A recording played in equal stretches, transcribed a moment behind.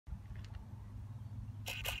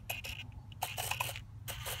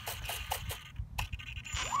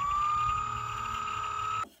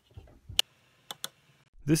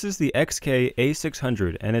This is the XK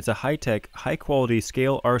A600, and it's a high-tech, high-quality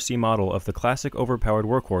scale RC model of the classic overpowered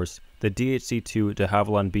workhorse, the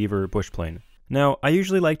DHC-2 BEAVER bushplane. Now, I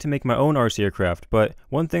usually like to make my own RC aircraft, but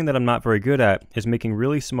one thing that I'm not very good at is making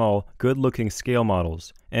really small, good-looking scale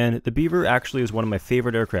models, and the Beaver actually is one of my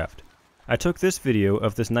favorite aircraft. I took this video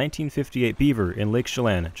of this 1958 Beaver in Lake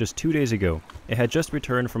Chelan just 2 days ago. It had just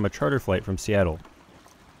returned from a charter flight from Seattle.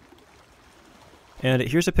 And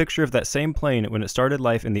here's a picture of that same plane when it started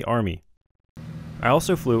life in the Army. I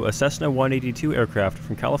also flew a Cessna 182 aircraft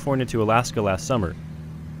from California to Alaska last summer.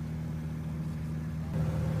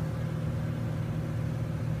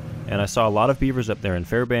 And I saw a lot of beavers up there in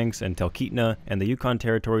Fairbanks and Talkeetna and the Yukon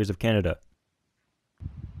territories of Canada.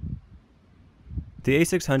 The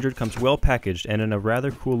A600 comes well packaged and in a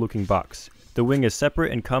rather cool looking box. The wing is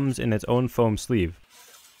separate and comes in its own foam sleeve.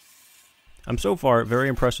 I'm so far very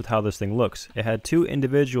impressed with how this thing looks. It had 2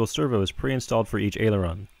 individual servos pre-installed for each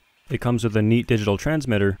aileron. It comes with a neat digital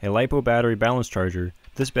transmitter, a LiPo battery balance charger,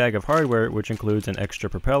 this bag of hardware which includes an extra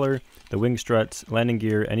propeller, the wing struts, landing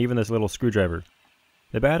gear, and even this little screwdriver.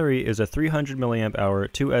 The battery is a 300 mAh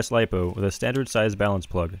 2S LiPo with a standard size balance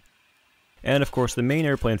plug. And of course the main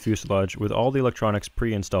airplane fuselage with all the electronics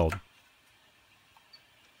pre-installed.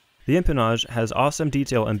 The empennage has awesome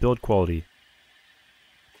detail and build quality.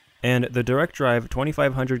 And the direct drive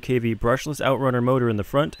 2500 kV brushless outrunner motor in the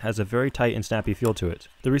front has a very tight and snappy feel to it.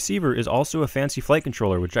 The receiver is also a fancy flight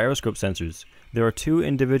controller with gyroscope sensors. There are 2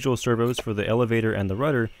 individual servos for the elevator and the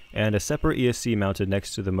rudder, and a separate ESC mounted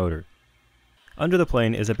next to the motor. Under the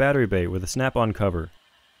plane is a battery bay with a snap-on cover.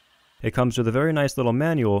 It comes with a very nice little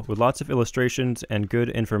manual with lots of illustrations and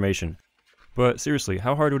good information. But seriously,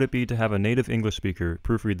 how hard would it be to have a native English speaker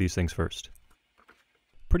proofread these things first?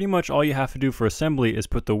 Pretty much all you have to do for assembly is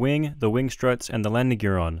put the wing struts, and the landing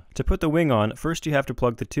gear on. To put the wing on, first you have to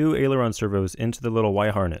plug the 2 aileron servos into the little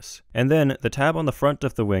Y-harness. And then, the tab on the front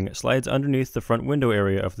of the wing slides underneath the front window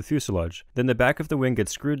area of the fuselage. Then the back of the wing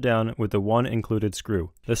gets screwed down with the 1 included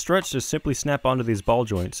screw. The struts just simply snap onto these ball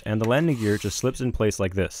joints, and the landing gear just slips in place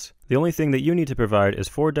like this. The only thing that you need to provide is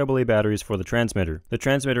 4 AA batteries for the transmitter. The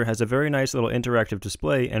transmitter has a very nice little interactive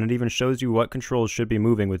display, and it even shows you what controls should be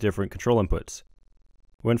moving with different control inputs.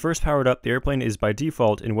 When first powered up, the airplane is by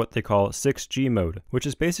default in what they call 6G mode, which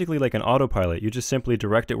is basically like an autopilot. You just simply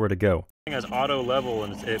direct it where to go. It has auto level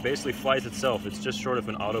and it basically flies itself. It's just short of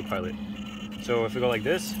an autopilot. So if we go like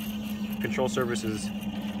this, control surfaces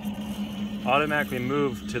automatically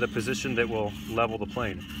move to the position that will level the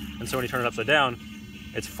plane. And so when you turn it upside down,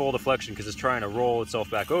 it's full deflection because it's trying to roll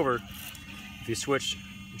itself back over. If you switch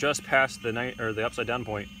just past the upside down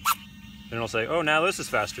point, then it'll say, oh, now this is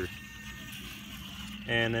faster.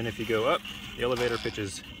 And then if you go up, the elevator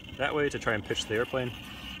pitches that way to try and pitch the airplane.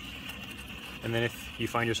 And then if you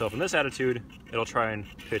find yourself in this attitude, it'll try and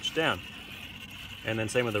pitch down. And then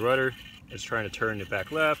same with the rudder, it's trying to turn it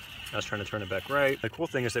back left, now it's trying to turn it back right. The cool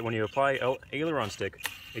thing is that when you apply aileron stick,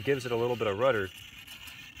 it gives it a little bit of rudder.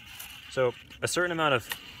 So a certain amount of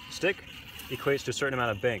stick equates to a certain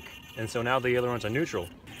amount of bank. And so now the ailerons are neutral.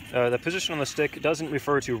 The position on the stick doesn't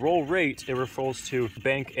refer to roll rate, it refers to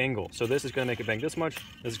bank angle. So this is going to make it bank this much,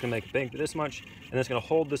 this is going to make it bank this much, and it's going to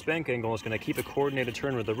hold this bank angle, it's going to keep a coordinated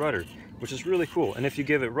turn with the rudder, which is really cool. And if you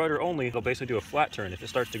give it rudder only, it'll basically do a flat turn. If it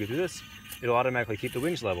starts to go through this, it'll automatically keep the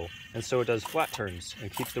wings level. And so it does flat turns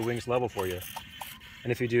and keeps the wings level for you.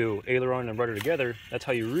 And if you do aileron and rudder together, that's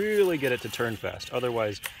how you really get it to turn fast.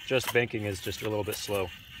 Otherwise, just banking is just a little bit slow.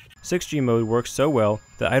 6G mode works so well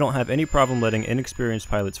that I don't have any problem letting inexperienced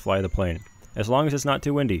pilots fly the plane, as long as it's not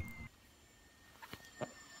too windy.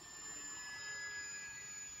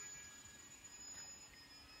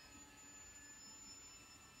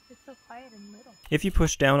 It's so quiet in the middle. If you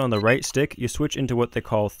push down on the right stick, you switch into what they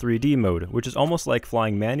call 3D mode, which is almost like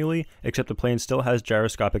flying manually, except the plane still has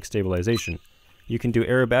gyroscopic stabilization. You can do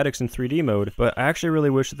aerobatics in 3D mode, but I actually really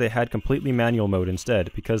wish that they had completely manual mode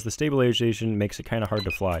instead, because the stabilization makes it kind of hard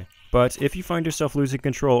to fly. But if you find yourself losing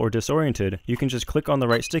control or disoriented, you can just click on the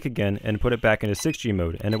right stick again and put it back into 6G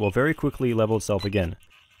mode, and it will very quickly level itself again.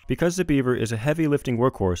 Because the Beaver is a heavy lifting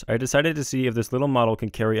workhorse, I decided to see if this little model can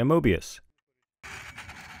carry a Mobius.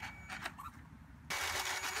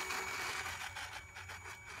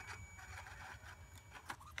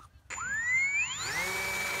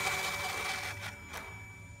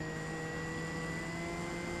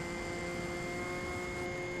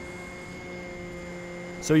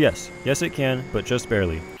 So yes it can, but just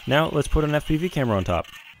barely. Now let's put an FPV camera on top.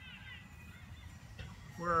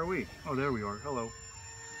 Where are we? Oh, there we are. Hello.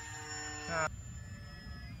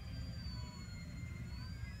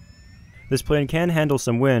 This plane can handle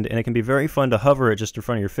some wind, and it can be very fun to hover it just in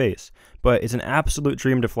front of your face, but it's an absolute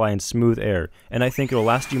dream to fly in smooth air, and I think it'll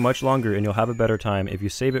last you much longer and you'll have a better time if you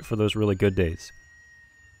save it for those really good days.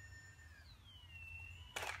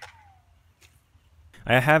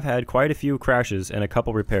 I have had quite a few crashes and a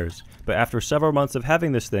couple repairs, but after several months of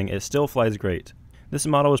having this thing, it still flies great. This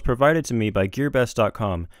model was provided to me by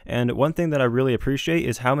GearBest.com, and one thing that I really appreciate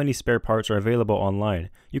is how many spare parts are available online.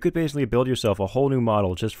 You could basically build yourself a whole new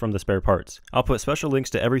model just from the spare parts. I'll put special links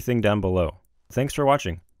to everything down below. Thanks for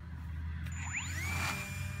watching.